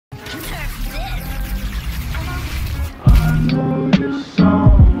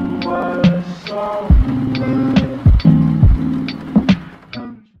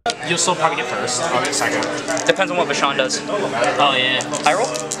you'll still probably get first. I'll get second. Depends on what Vashon does. Oh yeah. I roll?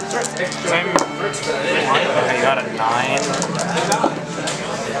 Same. Okay, you got a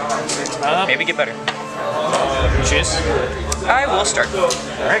 9. Maybe get better. You choose. I will start.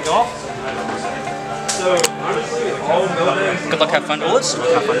 Alright, go off. Good luck, have fun, Duelist.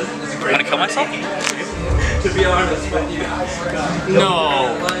 Have fun. I'm gonna kill myself? To be honest with you.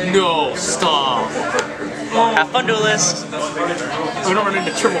 No, stop. Have fun, Duelist. I'm gonna run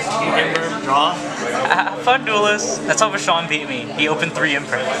into triple Ember, draw. Have fun, Duelist. That's how Vashon beat me. He opened 3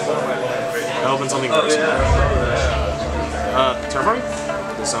 imprint. I opened something first. Terraforming?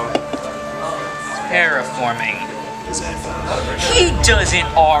 This zone. Terraforming. He doesn't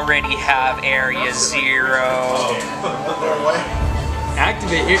already have Area 0.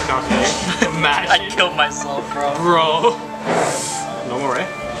 Activate it, not Imagine. I killed myself, bro. Bro. Normal Ray?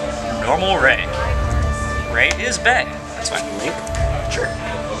 Normal Ray. Ray is Bay. That's fine. Link? Sure.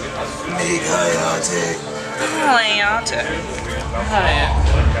 Hayate. Hayate.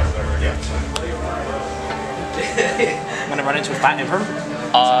 I'm gonna run into a fat imperm.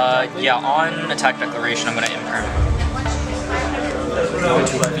 Yeah, on attack declaration, I'm gonna imperm. Going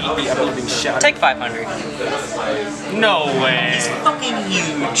to beat the ever-living shit. Take 500. No way. He's fucking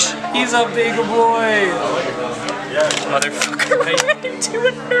huge. He's a big boy. Motherfucker ran into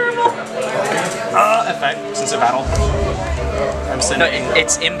a normal. Effect, since a battle. I'm No, sending.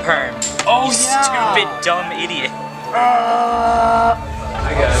 it's imperm. Oh, You yeah. stupid, dumb idiot.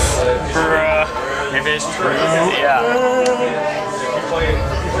 Bruh. If it's true. Yeah.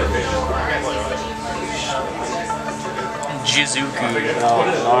 Jizuku. Oh,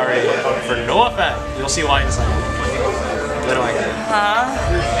 sorry. For no effect. You'll see why in a second. What do I get? Huh?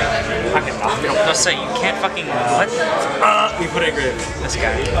 I can knock it. Let's say you can't fucking. What? We put it good. This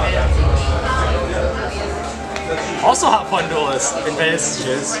guy. Also, have fun Duelist. In base,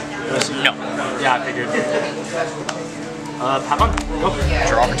 shiz. No. Yeah, I figured. Have fun. Go.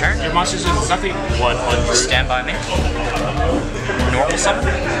 Draw return. Your monster's is exactly 100. Stand by me. Normal summon.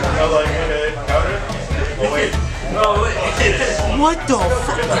 What the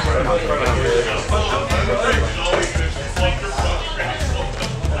fuck?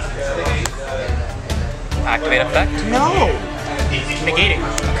 Activate effect. No! Negating.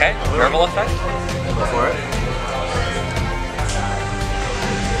 Okay. Verbal effect. Go for it.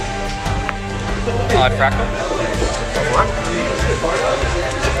 Odd fractal. Go for it.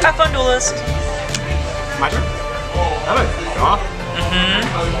 Have fun, Duelist. My turn? Have it. Draw.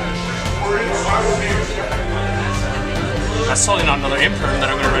 That's totally not another imperm that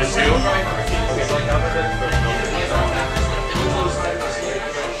I'm gonna run into.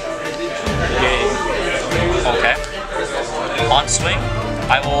 Okay. On swing,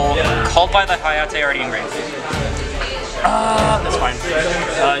 I will call by the Hayate already engraved. That's fine.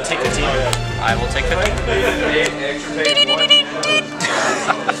 Take 15. I will take 50.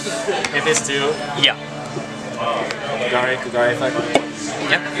 If it's 2. Yeah. Kugari effect.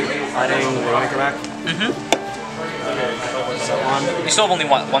 Yep. Adding Waymaker back. So on. You still have only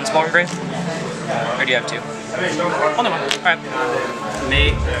one small engrave? Or do you have 2? Only one. Alright.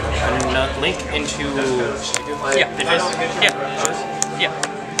 Make a link into. Yeah. Defense? Yeah. Yeah.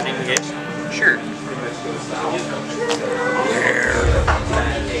 Engage. Sure.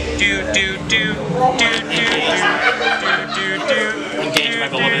 Engage my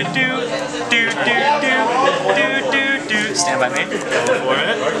beloved. Stand by me. Go for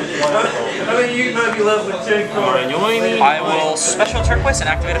it. I mean, you might be left with 10 cards. I will special turquoise and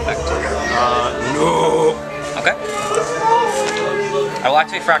activate effect. No. Okay. I will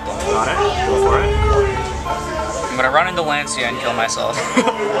activate fractal. Got it. Go for it. I'm gonna run into Lancia and kill myself.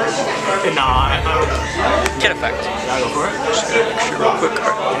 Nah. Kid effect. Yeah, go for it. Real quick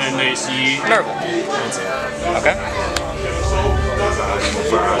card. And then they see. Nerval. That's it. Okay.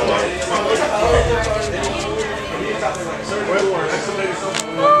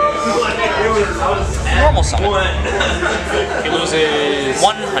 Normal summon. He loses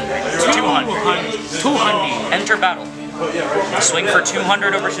 100. 200. Enter battle. Swing for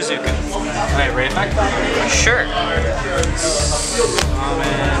 200 over Shizuku. Alright, raid effect? Sure.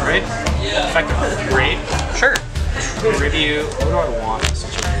 Raid? Effective raid? Sure. Review. What do I want in this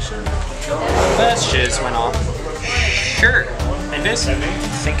situation? That's shiz, why not? Sure. And this?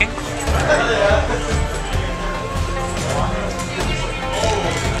 Thinking?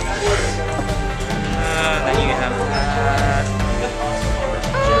 Then you have that.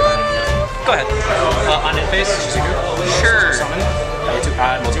 Go ahead. On it face, Shizuku. Sure. Summon. To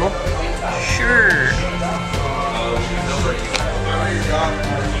add multi-roll. Sure.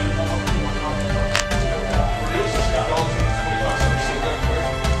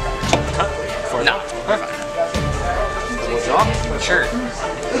 Sure.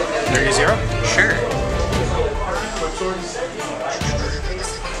 30-0? Sure.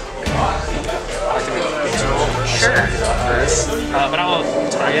 Sure. But I'll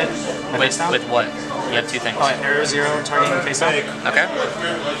target my face down. With what? You have two things. Oh, arrow 0, targeting face down. Okay.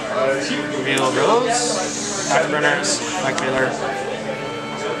 Reveal Rose, Afterburners, Backtailor.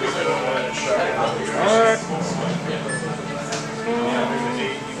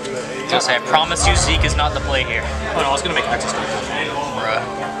 I'll say, I promise you Zeke is not the play here. Oh no, I was gonna make access code. Bruh.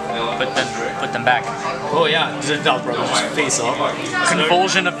 Put them back. Oh yeah, no, bro, just face up.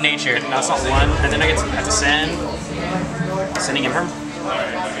 Convulsion of nature. No, it's not one, and then I have to send. Sending him from.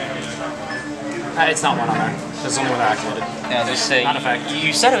 It's not one on there. There's only one that activated. Yeah, just say. Not effect.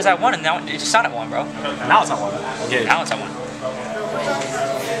 You said it was at 1, and now it's not at 1, bro. Now it's not one. Okay. Now it's at 1.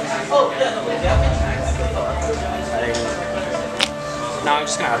 No, I'm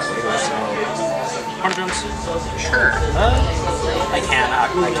just gonna add flavor, so. 100 drones? Sure. I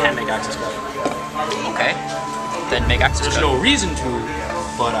can make access code. Okay. Then make access There's code. no reason to,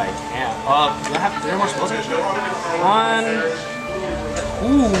 but I can. Do I have 3 more spells? 1.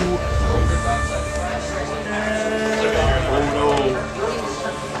 Ooh. Oh no.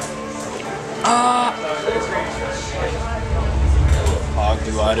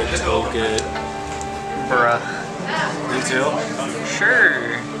 Ogduatic token. Bruh. Me too? Sure.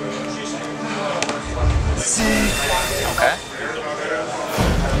 Okay.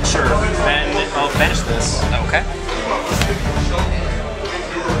 Sure. And I'll finish this. Okay.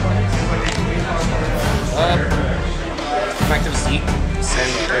 Effective Zeke.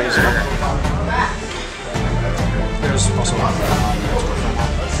 Send 30-0. There's also one.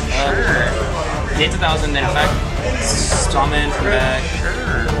 Gates 1,000, then effect. Summon from back.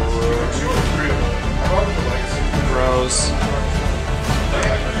 Rose.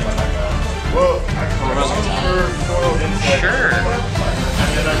 Sure.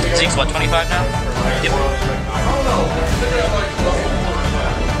 Zeke's what, 25 now? Yep.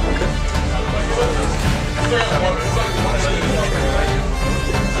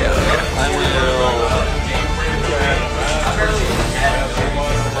 I will.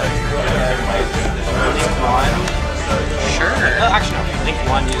 Link 1. Sure. Actually, no. Link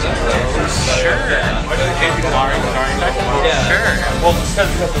 1 using Rose. Sure. Guarding back. Yeah. Sure. Well, because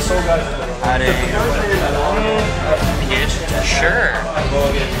we got the soul guys. Adding. Engage. Sure.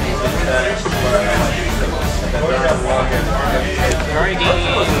 Guarding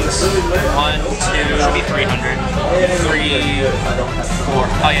gains 1, 2. Should be 300. 3, 4.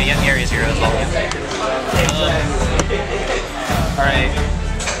 Oh yeah, you have area 0 as well. Alright.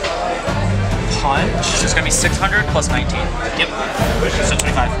 Punch. So it's gonna be 600 plus 19. Yep. So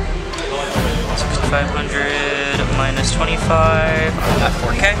 25. 500 minus 25. At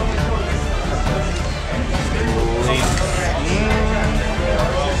 4K.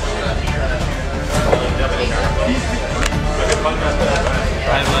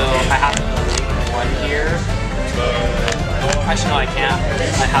 I have to link 1 here. Actually, no, I can't.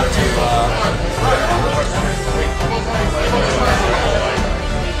 I have to,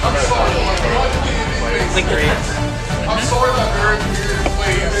 link 3.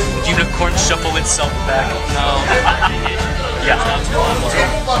 Unicorn shuffle itself back. No. Yeah, that's 1.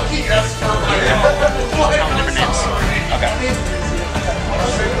 Different names. Okay.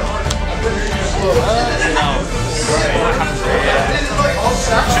 No.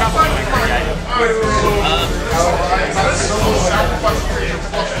 Should not be doing yet.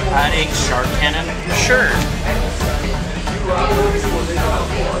 Adding Shark Cannon. Sure.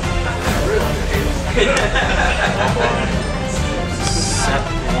 Set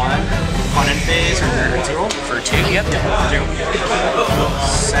 1. Opponent phase or 0? For 2, yep. 2.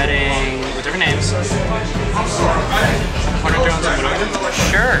 Setting with different names. Opponent drones and whatever.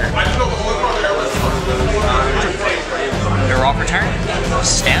 Sure. They're off return.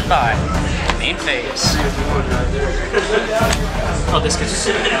 Stand by. Main phase. Oh, this gets.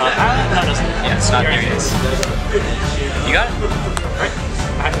 No, it doesn't. Yeah, it's not main phase. You got it? Alright.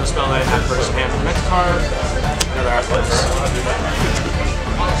 I have to spell that at first hand from next card. Another athletics.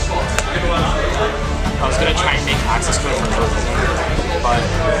 I was gonna try and make access code for no reason, but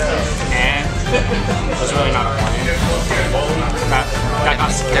there's really not a point.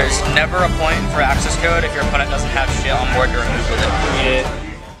 There's never a point for access code if your opponent doesn't have shit on board to remove with it.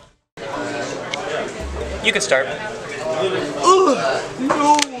 You can start.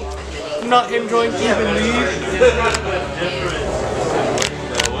 No! Not enjoying evenly.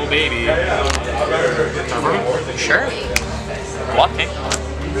 Oh baby. Sure. Walking.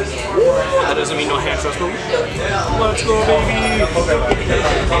 That doesn't mean no hand trust, but let's go, baby!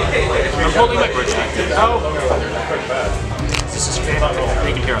 I'm holding my bridge active. Oh! this is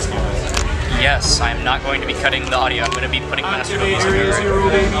making heroes camp. Yes, I'm not going to be cutting the audio. I'm going to be putting Master Duel music Area over it. Zero,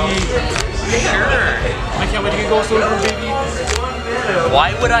 baby. Sure. I can't wait to get Ghost over, baby.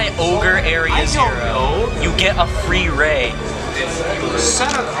 Why would I Ogre Area Zero? know. You get a free Ray.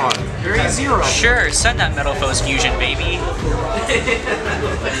 Set a card. Area Zero. Sure, send that Metal Foes fusion, baby.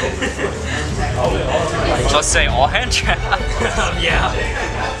 Let's say all hand trap. Yeah.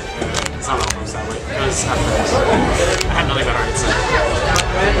 It's not almost that way. Because I had nothing better to say.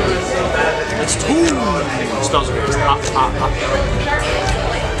 It's two spells are good.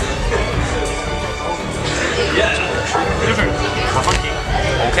 Different.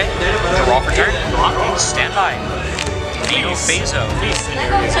 Okay, draw for turn. Stand by. Neo Phaso. Please send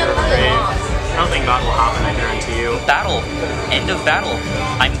Area Zero to grave. Nothing bad will happen, I guarantee you. Battle. End of battle.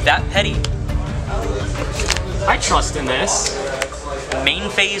 I'm that petty. I trust in this. Main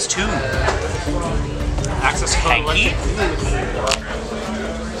phase 2. Access code. Hanky.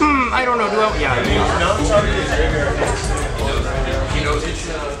 I don't know. Do I? Yeah, I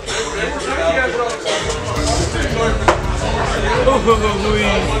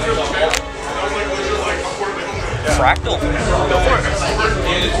Fractal. Go for it.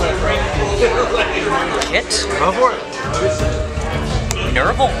 Kit. Go for it.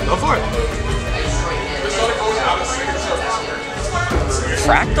 Nerval. Go for it.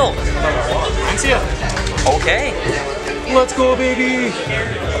 Fractal. Ansia. Okay. Let's go, baby.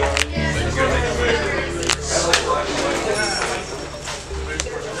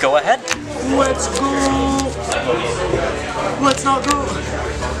 Go ahead. Let's go. Let's not go.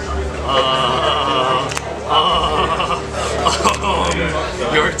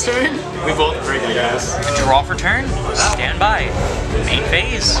 Your turn? We both break, I guess. Draw for turn. Stand by. Main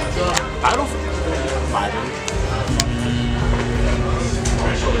phase. Battle.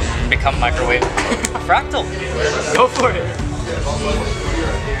 Become microwave. Fractal. Go for it.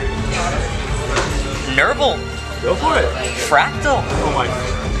 Nerval. Go for it. Fractal. Oh my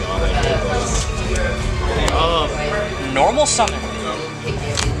god, I hate this. Normal summon.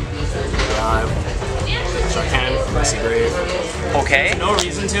 Sharkan, Mercy Grave. Okay. No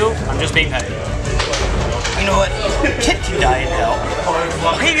reason to. I'm just being petty. You know what? Kit can die in hell.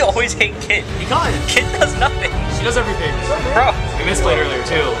 Why do you always hate Kit? He can't. Kit does nothing. She does everything. Bro. We misplayed earlier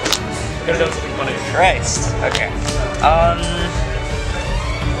too. Could have done something funny. Christ. Okay.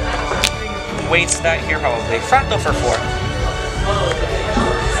 Waits that here probably. Fractal for 4.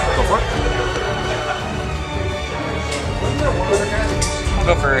 Go for it. I'll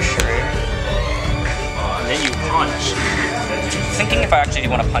go for a Shuri. And then you punch. Thinking if I actually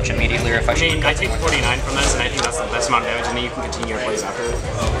want to punch immediately or if I I should. mean, I take 49 from this, and I think that's the best amount of damage, and then you can continue your plays after.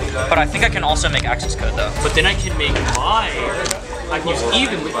 But I think I can also make access code though. But then I can make my... I can use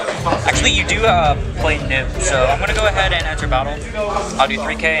evenly. Actually, you do play Nib, so I'm gonna go ahead and enter battle. I'll do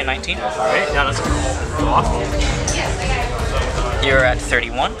 3k and 19. Alright, yeah, that's awesome. You're at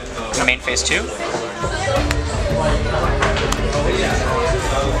 31. Main phase 2. You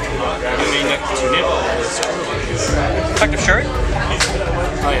main deck 2 nib. Effective shirt. Oh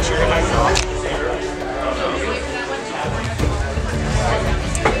yeah, sure.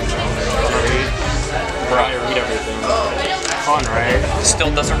 Right, read everything. Fun, right?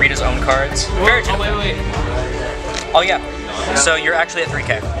 Still doesn't read his own cards. Very Oh, wait. Oh yeah. So you're actually at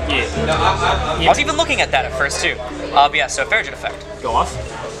 3k. Yeah. I was even looking at that at first too. But yeah, so Farragut effect. Go off.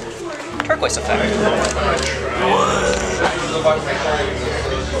 Turquoise effect.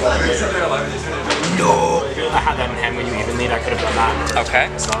 No! I had that in hand when you even lead. I could have done that. Okay.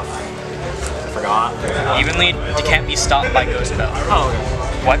 Stuff. I forgot. Evenly, you can't be stopped by Ghost Bell. Oh.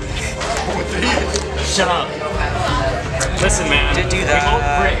 What? Shut up. Listen, man. Did do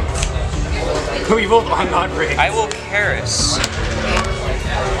that. We both are not rigged. I will Karis.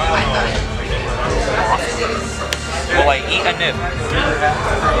 Will I eat a nib?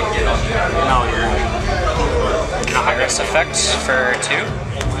 No, you're Karis effect for 2.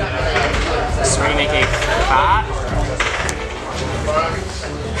 so we're gonna make a fat.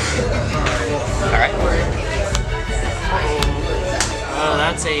 Alright.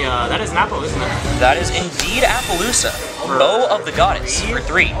 That's a that is an apple, isn't it? That is indeed Appaloosa. Bow of the Goddess for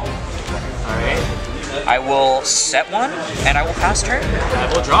 3. Alright. I will set 1 and I will pass turn. I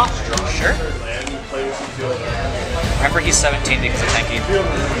will draw. Sure. Remember he's 17 because of tanky.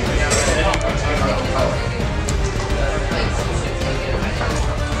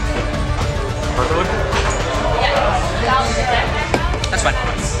 That's fine.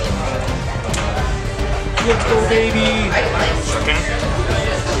 Let's go, baby! Okay.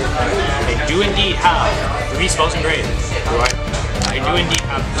 I do indeed have 3 spells engraved. Do I do indeed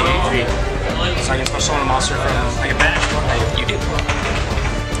have 3. So I can special summon a monster from... I can banish one. You 2.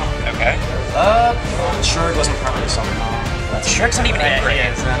 Okay. Shurg wasn't properly summoned though. Shurg's not even in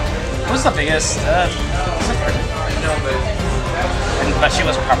grade. Who's the biggest? But she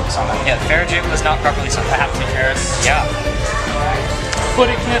wasn't properly summoned. Yeah, Farajit was not properly summoned. I have to Karis. Yeah. But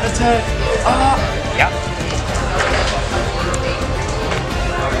it can't attack. Yeah.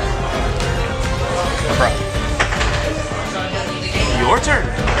 Bro. Your turn.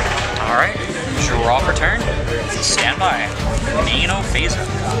 Alright. Draw for turn. Stand by. Nano Phaser.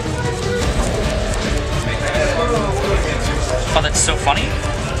 Oh, that's so funny.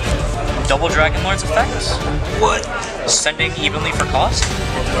 Double Dragon Lord's effects. What? Sending evenly for cost?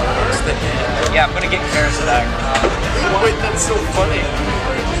 Yeah, I'm gonna get Karis back. Wait, that's so funny.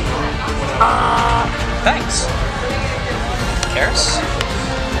 Thanks. Karis?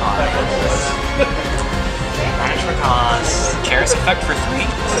 Manage for cost. Karis effect for 3.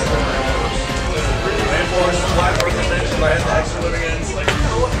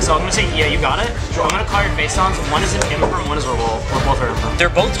 So I'm gonna say, yeah, you got it. I'm gonna call your face-ons. One is an Imperm, one is a Revolt. Or both are Imperm. They're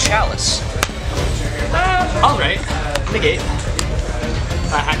both Chalice. Alright. Negate.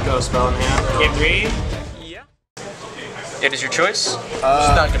 I had Ghost Spell in hand. Game 3. Yeah. It is your choice. It's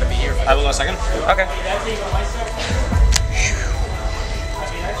not gonna be here. I will go second. Okay.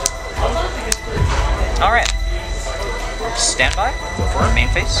 Alright. Stand by for main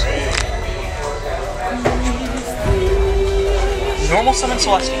phase. Normal summon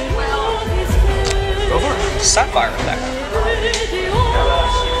Celestine. Go for it. Sapphire effect.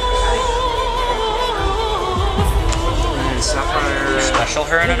 And Sapphire. Special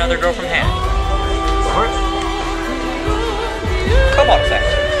her and another girl from hand. Go for it. Cobalt effect.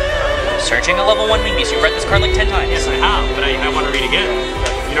 Searching a level 1 Lingus. You've read this card like 10 times. Yes, I have, but I want to read again.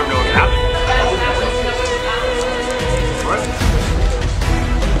 You don't know what happened. For it.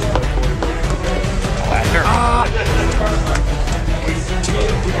 Laughter.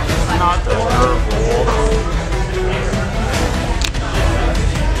 Not the purple.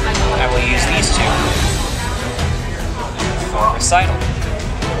 I will use these 2. Recital.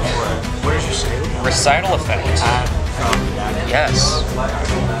 What did you say? Recital effect. Yes.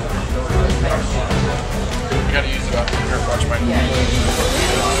 You gotta use it up your parchment.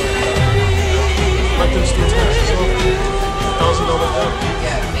 Let them still test. $1,000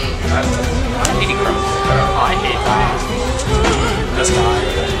 80 Chrome. Oh, I hate that. This guy.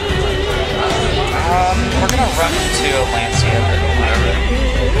 We're gonna run into Lancia, but whatever.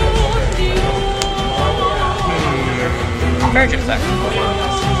 Farajit effect.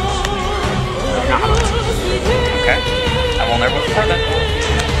 Okay. I will never before then.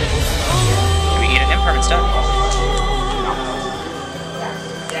 Can we eat an Imperm instead?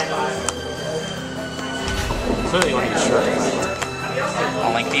 Clearly you want to get short.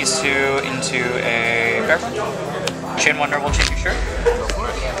 I'll link these 2 into a Bearclaw. Chain Wonder will change your shirt. Go for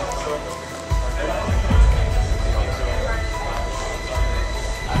it.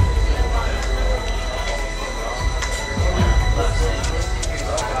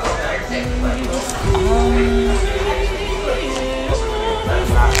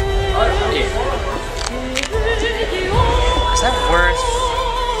 Is that worth?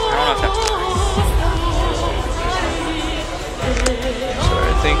 I don't know if that's worth.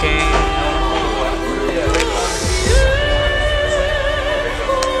 Sorry, thinking.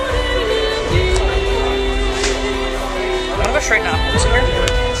 I'm gonna go straight now. What's in here?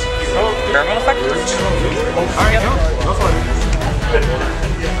 Pheromone effect? Alright, go for it.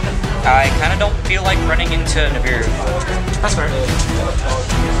 I kinda don't feel like running into Nibiru. That's fair.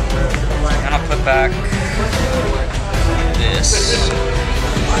 And I'll put back this.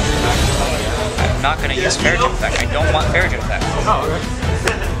 I'm not gonna use Farajit effect. I don't want Farajit effect. Oh, okay.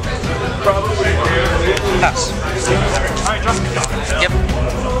 Pass. Alright, drop. Yep.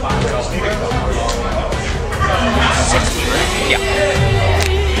 60, right? Yeah.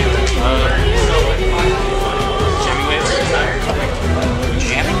 Jamming waves.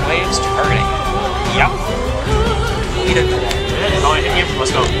 Jamming waves targeting. Yep. Eat it. Oh, I hit you.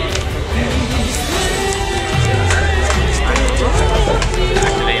 Let's go.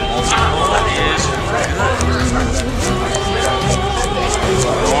 Activate multi-tool is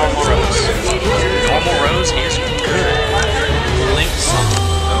Normal Rose. Normal Rose is good. Link some.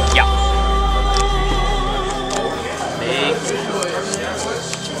 Yeah. Big.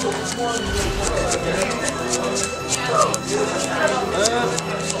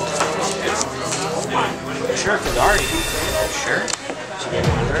 Sure, Kazari. Sure. Should be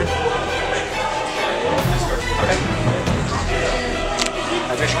 100.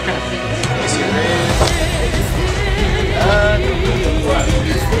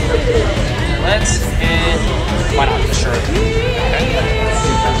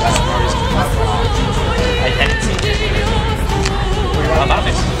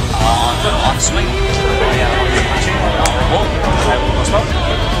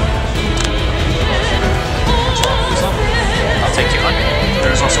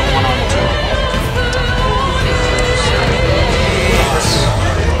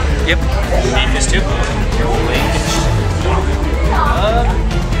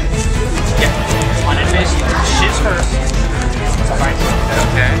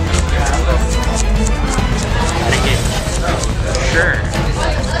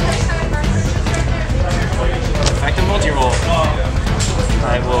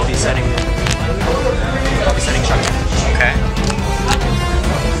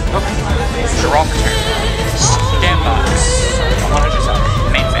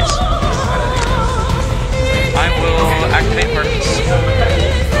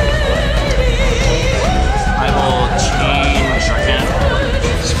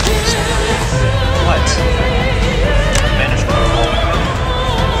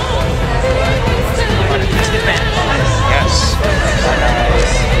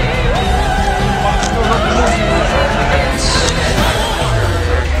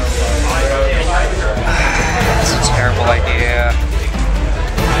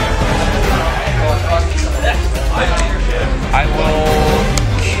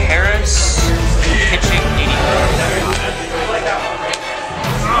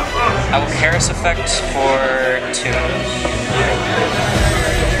 I will Harris effect for 2.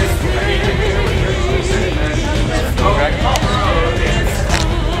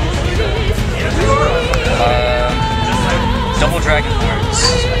 Double Dragon Horns.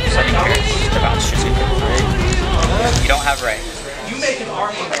 Second Harris to bounce Shizuka. You don't have Ray.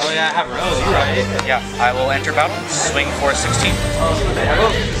 Oh yeah, I have Rose, you're right. Yeah, I will enter battle, swing for 16.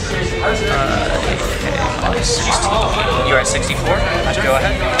 You're at 64. Go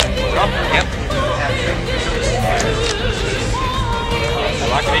ahead. Yep.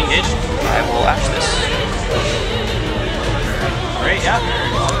 Lock and engage. I will ash this. Great, yeah.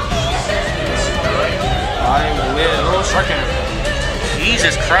 I will Shark Cannon.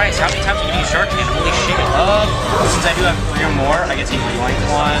 Jesus Christ, how many times are you going to use Shark Cannon? Holy shit. Since I do have 3 or more, I get to yoink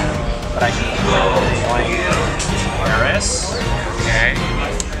one, but I can yoink Harris. Okay.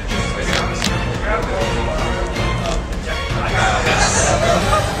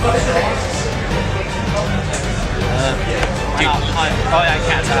 Oh yeah, I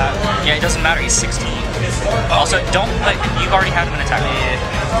can't attack. Yeah, it doesn't matter, he's 16. Also, don't let, you've already had him in attack.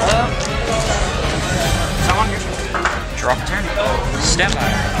 Someone here. Drop a turn. Stand by.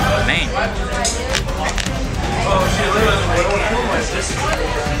 Main.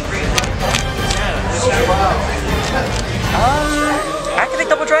 Activate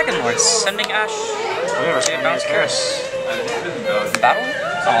Double Dragon Lord, sending Ash. To bounce Karis. Battle.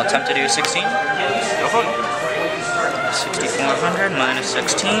 I'll attempt to do 16. Go for it. 6400 minus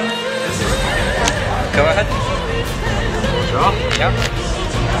 16. Go ahead. Draw. Yeah.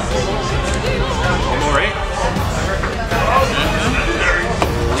 One more, right?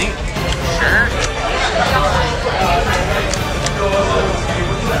 Link. Sure.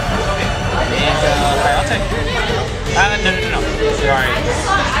 And I'll take. No. Sorry.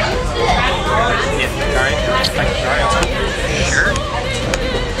 Yeah, sorry. Sorry, I'll take. Sure.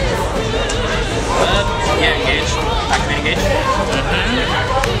 Yeah, engage. Activate engage.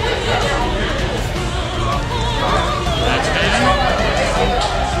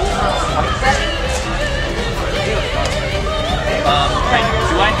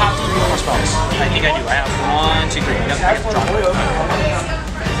 Do I have 3 more spells? I think I do. I have 1, 2, 3. Yep, I get to drop.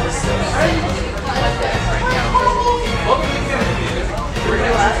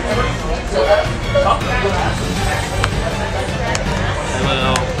 I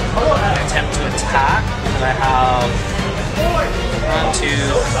will attempt to attack. I have 1, 2,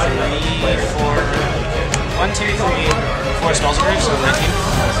 3, 4. 1, 2, 3, 4 spells approved, so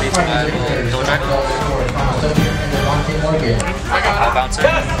 19. Double Dragon. I'll bounce it.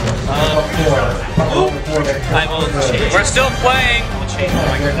 I will change. We're still playing. I will change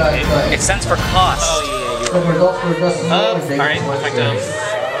my grade. It sends for cost. Oh, yeah. Alright, effective.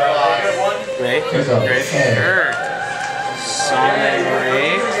 Ray. Great. Sure. Summon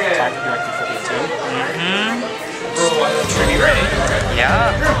Ray. Attack directly for 18. Tribute Ray.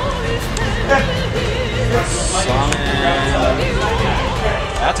 Yeah. Summon.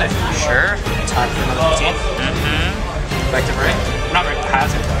 That's it. Sure. Attack for another 15. Effective Ray. Not Ray,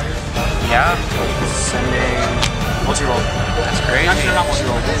 Hazard. Yeah. Sending. Multi-roll. That's great. Actually, not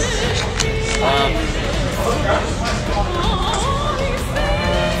multi-roll.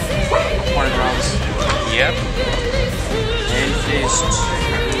 Corner drums. Yep. And phase 2.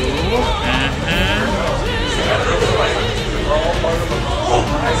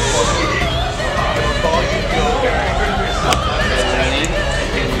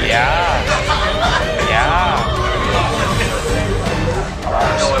 Yeah. Yeah.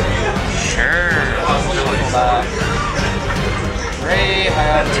 Sure. Ray,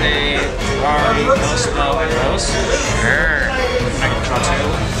 Hayate, Rari, Ghosto, and Rose. Sure. I can draw 2.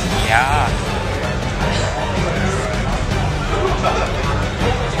 Yeah.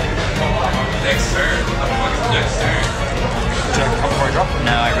 Next turn. Next turn. Would you like to come before I drop?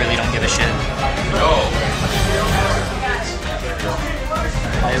 No, I really don't give a shit. No.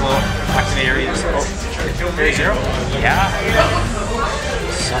 I will activate areas. Oh, area 0. Yeah.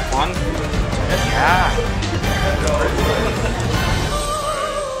 Set 1. Yeah.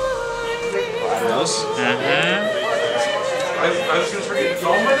 Those. I was gonna forget.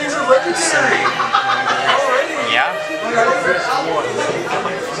 All my things are legendary. Yeah.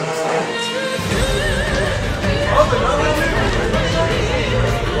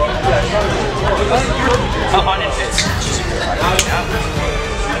 On infants.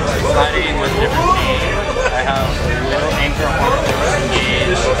 Fighting with a different name. I have Little Anchor Horn,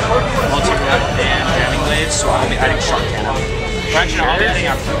 Engage, Multi-Roll, and Jamming Blades, so I'll be adding Shark Cannon. Actually, I'll be adding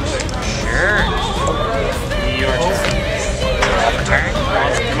afterwards. Sure. Your turn. Return.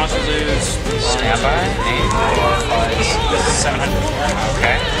 Your monsters lose. Standby. 8, 4, 5, 6, 700.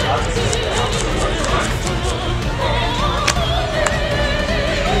 Okay.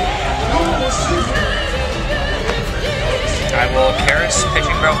 Karis,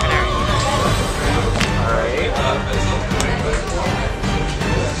 pitching Broken Canary. Alright.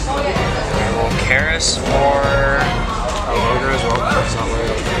 I will Karis for A Loger as well. That's not